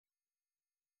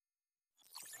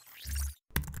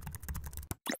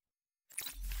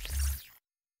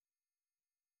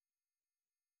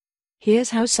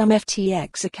Here's how some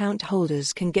FTX account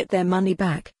holders can get their money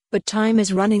back, but time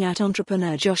is running out.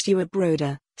 Entrepreneur Joshua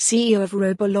Broder, CEO of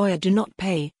RoboLawyer Do Not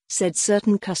Pay, said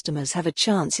certain customers have a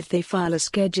chance if they file a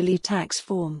Schedule E tax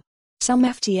form. Some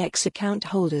FTX account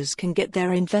holders can get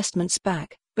their investments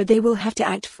back, but they will have to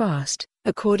act fast,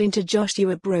 according to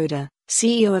Joshua Broder,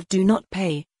 CEO of Do Not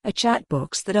Pay, a chat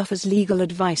box that offers legal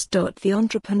advice. The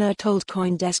entrepreneur told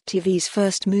CoinDesk TV's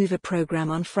First Mover program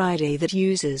on Friday that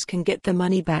users can get the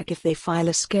money back if they file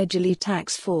a Schedule E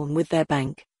tax form with their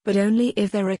bank, but only if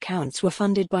their accounts were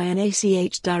funded by an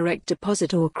ACH direct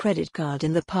deposit or credit card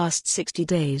in the past 60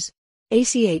 days.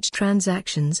 ACH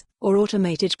transactions, or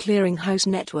Automated Clearinghouse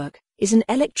Network, is an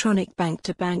electronic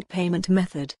bank-to-bank payment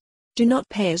method. Do Not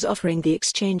Pay is offering the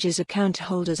exchange's account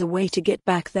holders a way to get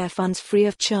back their funds free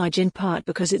of charge, in part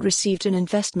because it received an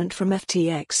investment from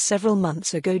FTX several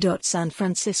months ago. San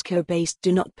Francisco-based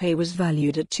Do Not Pay was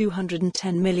valued at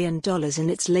 $210 million in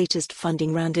its latest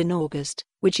funding round in August,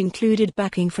 which included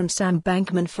backing from Sam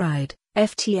Bankman-Fried,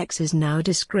 FTX's now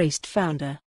disgraced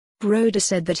founder. Broder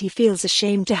said that he feels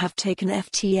ashamed to have taken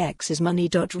FTX's money.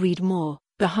 Read more.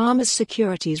 Bahamas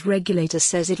securities regulator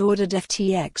says it ordered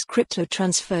FTX crypto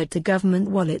transferred to government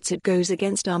wallets. It goes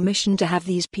against our mission to have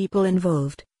these people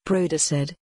involved, Broder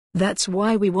said. That's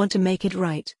why we want to make it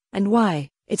right, and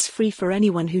why it's free for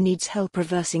anyone who needs help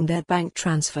reversing their bank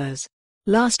transfers.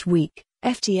 Last week,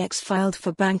 FTX filed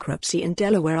for bankruptcy in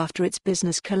Delaware after its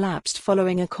business collapsed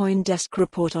following a CoinDesk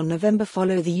report on November.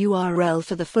 Follow the URL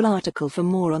for the full article. For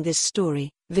more on this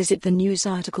story, visit the news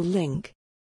article link.